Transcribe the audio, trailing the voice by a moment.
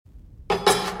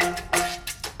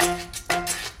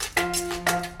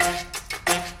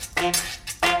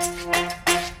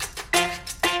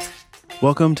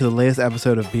Welcome to the latest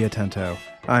episode of Be Atento.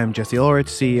 I'm Jesse Ulrich,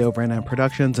 CEO of Random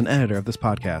Productions and editor of this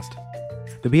podcast.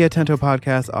 The Be Atento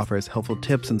podcast offers helpful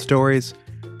tips and stories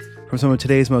from some of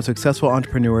today's most successful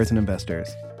entrepreneurs and investors,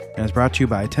 and is brought to you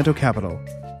by Atento Capital,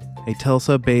 a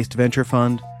Tulsa-Based venture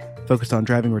fund focused on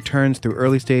driving returns through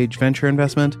early-stage venture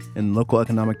investment in local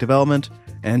economic development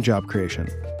and job creation.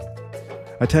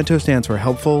 Atento stands for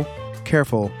helpful,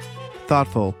 careful,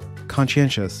 thoughtful,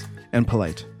 conscientious, and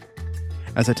polite,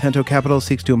 as Atento Capital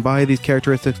seeks to embody these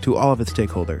characteristics to all of its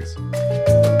stakeholders.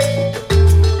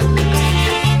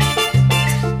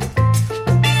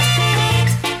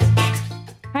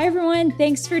 Hi, everyone.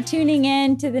 Thanks for tuning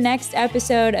in to the next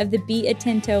episode of the Be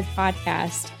Atento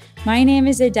podcast. My name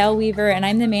is Adele Weaver, and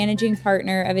I'm the managing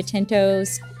partner of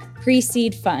Atento's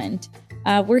pre-seed fund.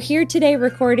 We're here today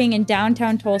recording in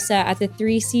downtown Tulsa at the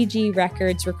 3CG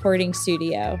Records recording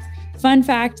studio. Fun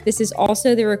fact, this is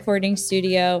also the recording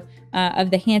studio of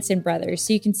the Hanson brothers,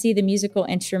 so you can see the musical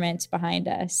instruments behind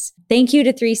us. Thank you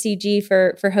to 3CG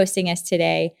for hosting us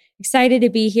today. Excited to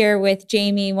be here with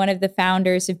Jamie, one of the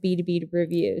founders of B2B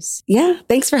Reviews. Yeah,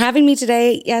 thanks for having me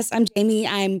today. Yes, I'm Jamie.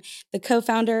 I'm the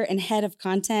co-founder and head of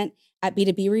content at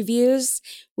B2B Reviews.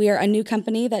 We are a new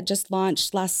company that just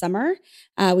launched last summer.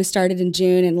 We started in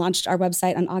June and launched our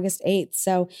website on August 8th.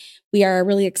 So we are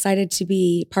really excited to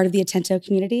be part of the Atento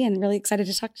community and really excited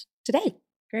to talk today.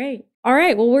 Great. All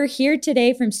right. Well, we're here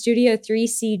today from Studio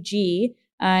 3CG.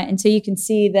 And so you can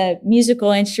see the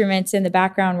musical instruments in the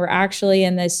background. We're actually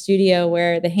in the studio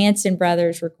where the Hanson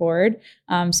brothers record.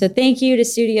 So thank you to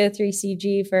Studio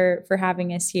 3CG for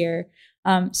having us here.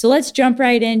 So let's jump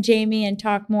right in, Jamie, and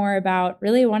talk more about,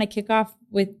 really I want to kick off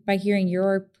by hearing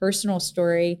your personal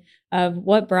story of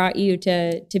what brought you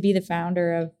to be the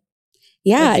founder of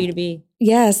B2B.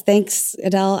 Yes. Thanks,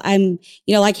 Adele. I'm,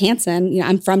 like Hanson,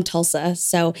 I'm from Tulsa.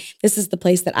 So this is the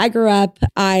place that I grew up.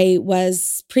 I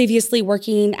was previously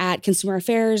working at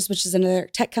ConsumerAffairs, which is another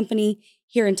tech company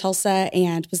here in Tulsa,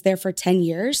 and was there for 10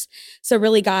 years. So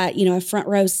really got, a front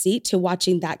row seat to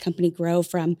watching that company grow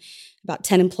from about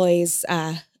 10 employees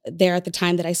there at the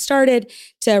time that I started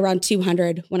to around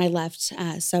 200 when I left.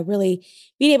 So really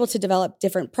being able to develop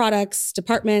different products,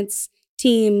 departments,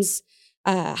 teams,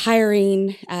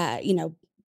 hiring,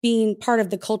 being part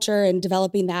of the culture and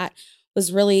developing that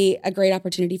was really a great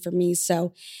opportunity for me.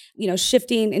 So,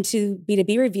 shifting into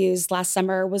B2B Reviews last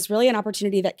summer was really an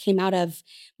opportunity that came out of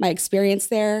my experience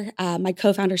there. My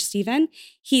co-founder, Steven,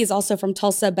 he is also from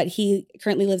Tulsa, but he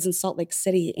currently lives in Salt Lake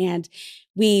City. And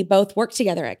we both worked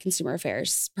together at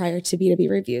ConsumerAffairs prior to B2B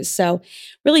Reviews. So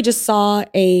really just saw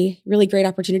a really great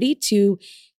opportunity to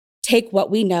take what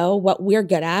we know, what we're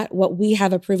good at, what we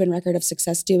have a proven record of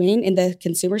success doing in the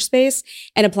consumer space,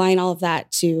 and applying all of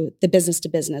that to the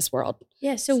business-to-business world.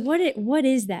 Yeah. So what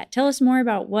is that? Tell us more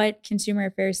about what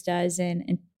ConsumerAffairs does,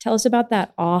 and tell us about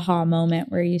that aha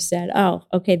moment where you said, "Oh,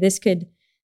 okay, this could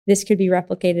be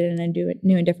replicated in a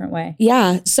new and different way."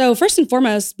 Yeah. So first and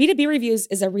foremost, B2B Reviews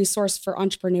is a resource for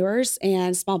entrepreneurs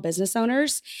and small business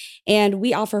owners, and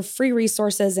we offer free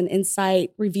resources and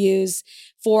insight reviews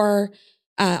for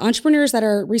entrepreneurs that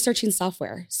are researching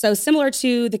software. So similar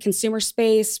to the consumer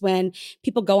space, when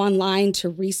people go online to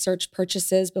research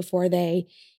purchases before they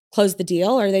close the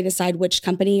deal or they decide which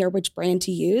company or which brand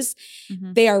to use,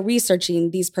 they are researching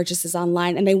these purchases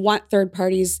online, and they want third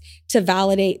parties to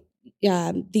validate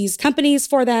these companies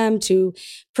for them, to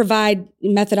provide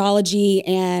methodology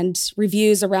and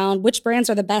reviews around which brands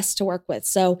are the best to work with.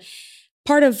 So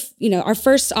part of, our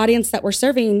first audience that we're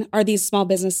serving are these small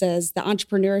businesses, the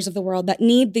entrepreneurs of the world that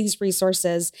need these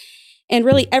resources. And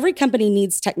really every company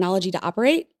needs technology to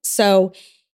operate. So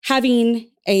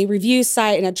having a review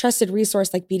site and a trusted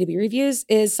resource like B2B Reviews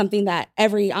is something that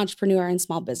every entrepreneur and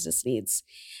small business needs.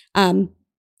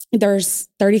 There's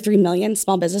 33 million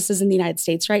small businesses in the United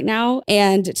States right now.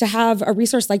 And to have a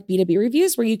resource like B2B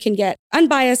Reviews where you can get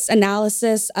unbiased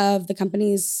analysis of the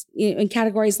companies in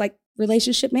categories like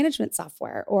relationship management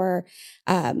software or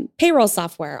payroll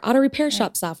software, auto repair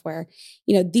shop software.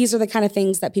 These are the kind of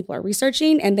things that people are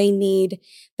researching, and they need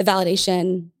the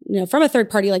validation, from a third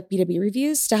party like B2B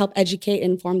Reviews to help educate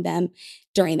and inform them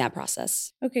during that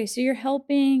process. Okay. So you're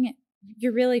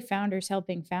really founders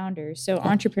helping founders. So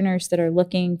entrepreneurs that are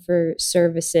looking for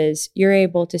services, you're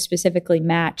able to specifically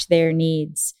match their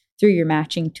needs through your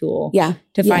matching tool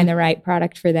to find the right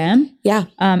product for them. Yeah.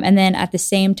 And then at the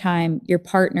same time, you're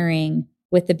partnering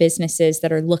with the businesses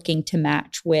that are looking to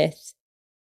match with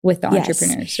the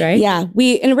entrepreneurs, right? Yeah.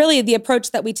 And really the approach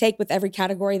that we take with every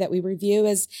category that we review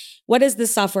is, what is the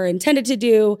software intended to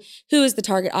do? Who is the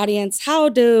target audience? How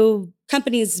do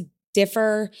companies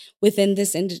differ within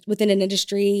within an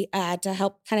industry to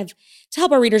help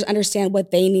our readers understand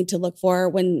what they need to look for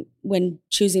when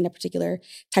choosing a particular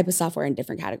type of software in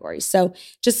different categories. So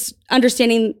just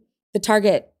understanding the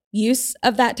target use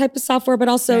of that type of software, but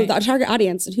also the target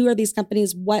audience and who are these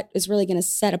companies, what is really going to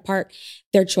set apart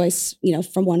their choice,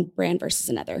 from one brand versus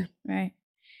another. Right.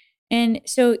 And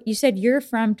so you said you're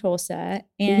from Tulsa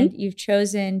and you've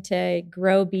chosen to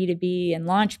grow B2B and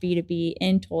launch B2B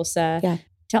in Tulsa. Yeah.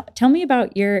 Tell me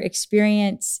about your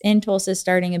experience in Tulsa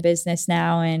starting a business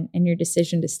now and your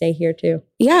decision to stay here too.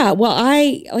 Yeah, well,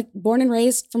 I born and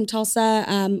raised from Tulsa.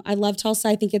 I love Tulsa.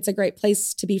 I think it's a great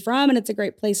place to be from and it's a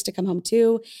great place to come home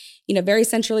to. Very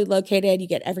centrally located. You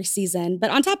get every season.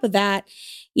 But on top of that,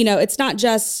 it's not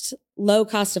just low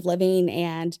cost of living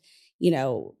and,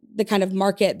 the kind of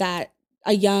market that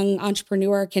a young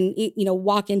entrepreneur can,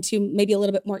 walk into maybe a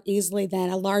little bit more easily than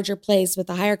a larger place with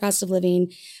a higher cost of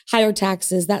living, higher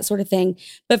taxes, that sort of thing.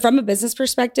 But from a business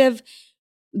perspective,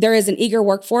 there is an eager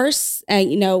workforce.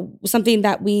 Something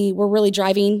that we were really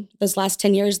driving those last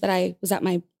 10 years that I was at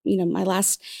my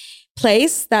last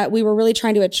place, that we were really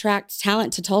trying to attract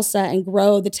talent to Tulsa and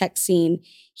grow the tech scene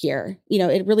here.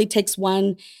 It really takes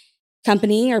one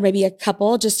company or maybe a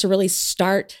couple just to really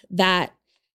start that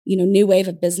new wave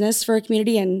of business for a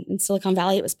community. And in Silicon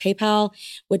Valley, it was PayPal,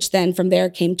 which then from there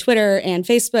came Twitter and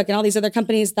Facebook and all these other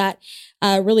companies that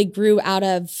really grew out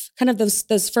of kind of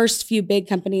those first few big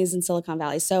companies in Silicon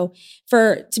Valley. So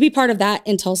to be part of that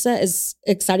in Tulsa is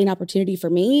an exciting opportunity for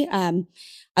me.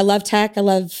 I love tech. I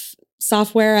love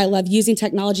software. I love using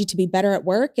technology to be better at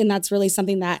work. And that's really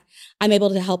something that I'm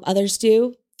able to help others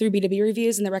do through B2B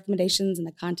Reviews and the recommendations and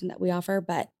the content that we offer.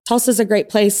 But Tulsa is a great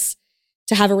place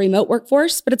to have a remote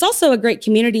workforce, but it's also a great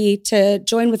community to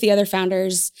join with the other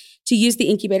founders, to use the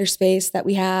incubator space that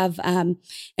we have, and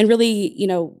really,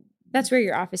 That's where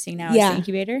you're officing now, is the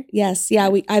incubator? Yes. Yeah.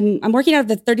 I'm working out of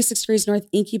the 36 Degrees North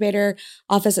incubator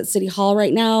office at City Hall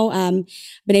right now.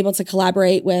 Been able to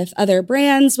collaborate with other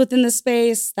brands within the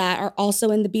space that are also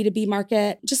in the B2B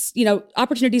market. Just,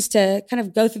 opportunities to kind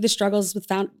of go through the struggles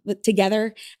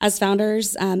together as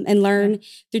founders and learn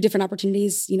through different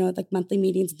opportunities, like monthly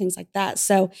meetings and things like that.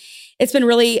 So it's been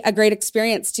really a great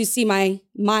experience to see my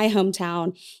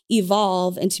hometown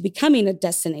evolve into becoming a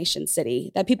destination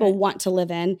city that people want to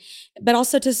live in, but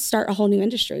also to start a whole new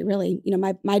industry, really.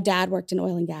 My dad worked in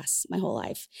oil and gas my whole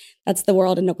life. That's the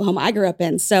world in Oklahoma I grew up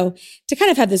in. So to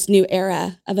kind of have this new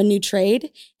era of a new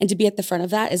trade and to be at the front of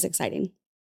that is exciting.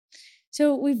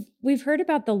 So we've heard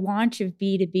about the launch of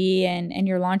B2B and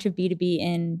your launch of B2B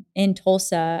in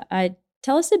Tulsa.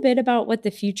 Tell us a bit about what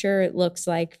the future looks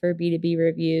like for B2B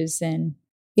Reviews and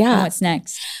what's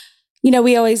next.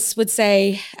 We always would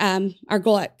say our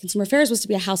goal at ConsumerAffairs was to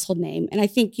be a household name. And I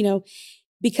think,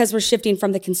 because we're shifting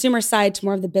from the consumer side to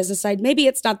more of the business side, maybe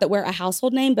it's not that we're a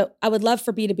household name, but I would love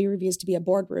for B2B Reviews to be a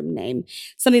boardroom name,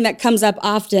 something that comes up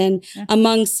often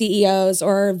among CEOs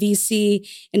or VC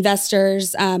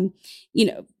investors. In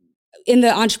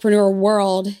the entrepreneur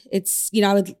world, it's,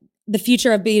 the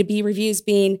future of B2B Reviews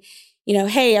being,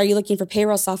 hey, are you looking for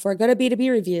payroll software? Go to B2B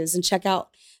Reviews and check out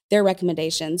their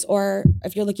recommendations. Or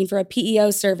if you're looking for a PEO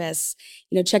service,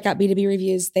 check out B2B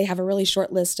Reviews. They have a really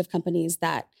short list of companies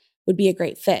that would be a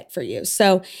great fit for you.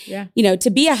 So, to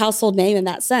be a household name in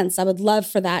that sense, I would love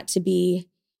for that to be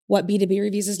what B2B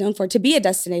Reviews is known for, to be a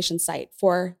destination site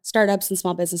for startups and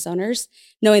small business owners,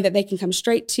 knowing that they can come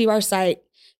straight to our site,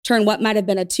 turn what might have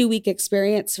been a 2-week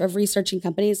experience of researching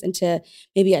companies into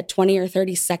maybe a 20 or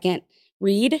 30 second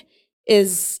read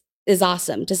is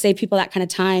awesome. To save people that kind of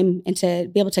time and to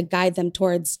be able to guide them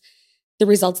towards the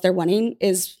results they're wanting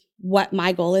is what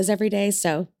my goal is every day.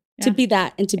 So to be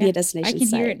that and to be a destination site.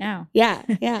 I can hear it now. Yeah.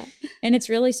 And it's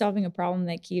really solving a problem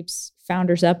that keeps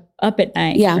founders up at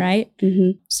night, right?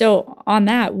 Mm-hmm. So on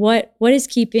that, what is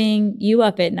keeping you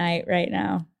up at night right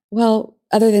now? Well,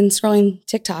 other than scrolling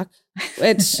TikTok,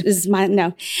 which is I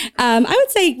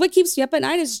would say what keeps me up at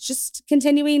night is just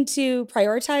continuing to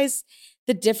prioritize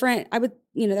the different,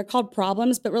 they're called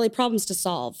problems, but really problems to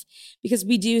solve, because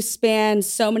we do span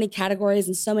so many categories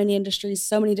and so many industries,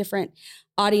 so many different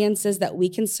audiences that we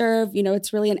can serve.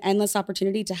 It's really an endless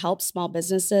opportunity to help small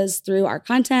businesses through our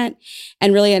content,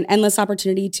 and really an endless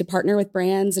opportunity to partner with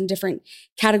brands in different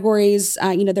categories.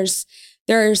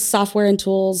 There's software and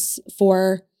tools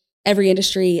for every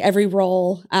industry, every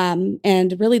role.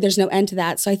 And really there's no end to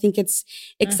that. So I think it's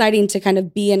exciting to kind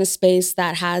of be in a space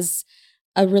that has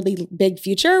a really big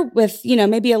future with,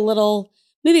 maybe a little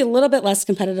bit less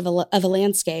competitive of a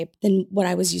landscape than what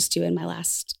I was used to in my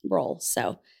last role.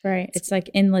 So, right. It's like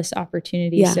endless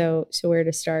opportunity. Yeah. So where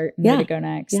to start and where to go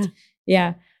next.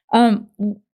 Yeah.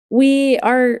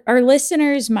 Our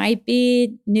listeners might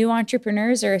be new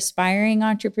entrepreneurs or aspiring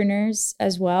entrepreneurs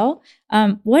as well.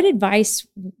 What advice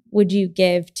would you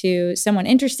give to someone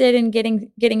interested in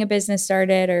getting a business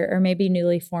started or maybe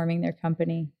newly forming their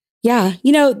company? Yeah,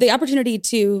 the opportunity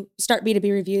to start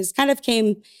B2B Reviews kind of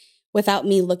came without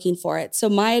me looking for it. So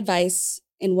my advice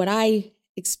and what I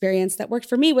experienced that worked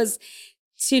for me was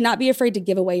to not be afraid to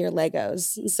give away your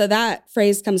Legos. And so that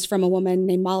phrase comes from a woman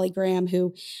named Molly Graham,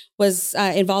 who was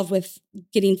involved with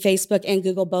getting Facebook and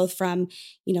Google both from,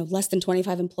 less than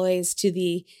 25 employees to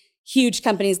the huge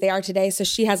companies they are today. So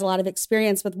she has a lot of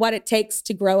experience with what it takes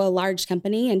to grow a large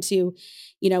company and to,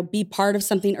 be part of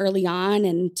something early on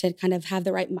and to kind of have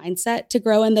the right mindset to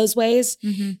grow in those ways.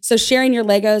 Mm-hmm. So sharing your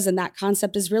Legos and that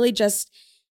concept is really just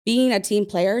being a team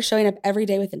player, showing up every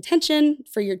day with intention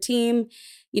for your team.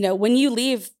 When you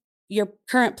leave your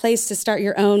current place to start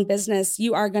your own business,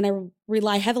 you are going to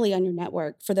rely heavily on your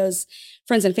network for those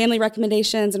friends and family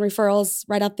recommendations and referrals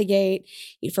right out the gate,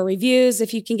 for reviews,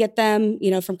 if you can get them,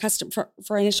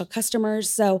 for initial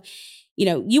customers. So,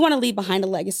 you want to leave behind a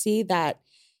legacy that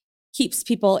keeps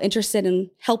people interested in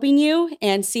helping you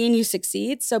and seeing you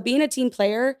succeed. So being a team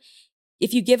player,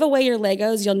 if you give away your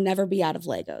Legos, you'll never be out of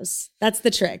Legos. That's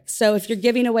the trick. So if you're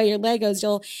giving away your Legos,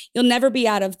 you'll never be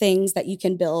out of things that you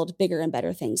can build bigger and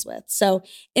better things with. So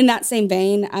in that same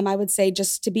vein, I would say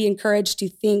just to be encouraged to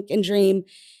think and dream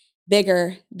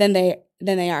bigger than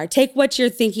they are. Take what you're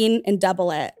thinking and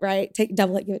double it, right?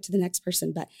 Double it, give it to the next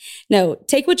person. But no,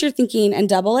 take what you're thinking and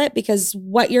double it, because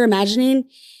what you're imagining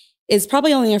is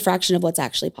probably only a fraction of what's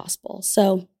actually possible.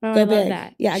 So go big.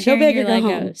 That. Yeah, sharing go big your or go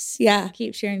Legos. home. Yeah.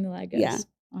 Keep sharing the Legos. Yeah.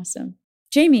 Awesome.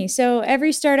 Jamie, so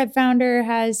every startup founder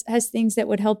has things that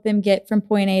would help them get from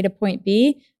point A to point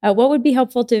B. What would be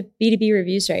helpful to B2B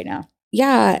Reviews right now?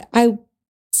 Yeah,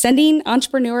 sending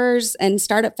entrepreneurs and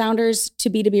startup founders to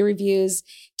B2B Reviews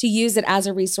to use it as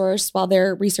a resource while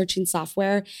they're researching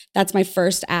software. That's my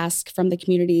first ask from the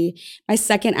community. My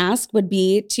second ask would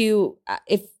be to,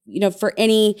 for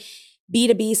any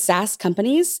B2B SaaS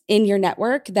companies in your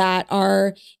network that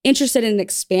are interested in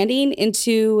expanding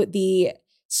into the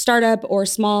startup or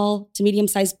small to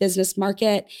medium-sized business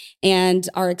market and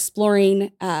are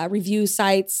exploring review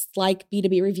sites like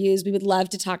B2B Reviews, we would love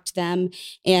to talk to them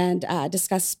and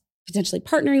discuss potentially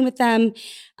partnering with them.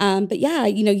 But yeah,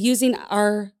 using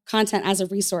our content as a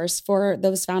resource for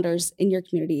those founders in your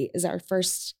community is our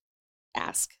first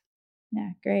ask.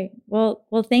 Yeah, great. Well,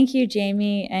 thank you,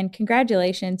 Jamie, and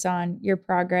congratulations on your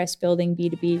progress building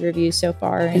B2B Reviews so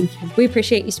far. And we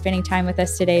appreciate you spending time with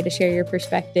us today to share your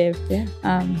perspective.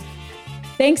 Yeah.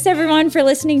 Thanks, everyone, for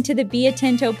listening to the Be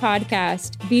Atento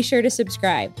podcast. Be sure to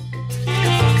subscribe.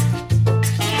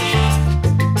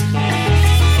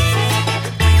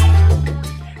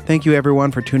 Thank you,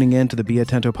 everyone, for tuning in to the Be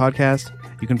Atento podcast.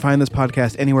 You can find this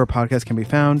podcast anywhere podcasts can be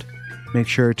found. Make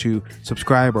sure to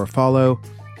subscribe or follow,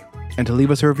 and to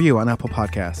leave us a review on Apple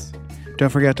Podcasts. Don't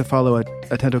forget to follow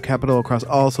Atento Capital across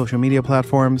all social media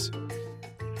platforms.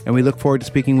 And we look forward to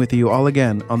speaking with you all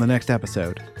again on the next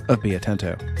episode of Be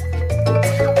Atento.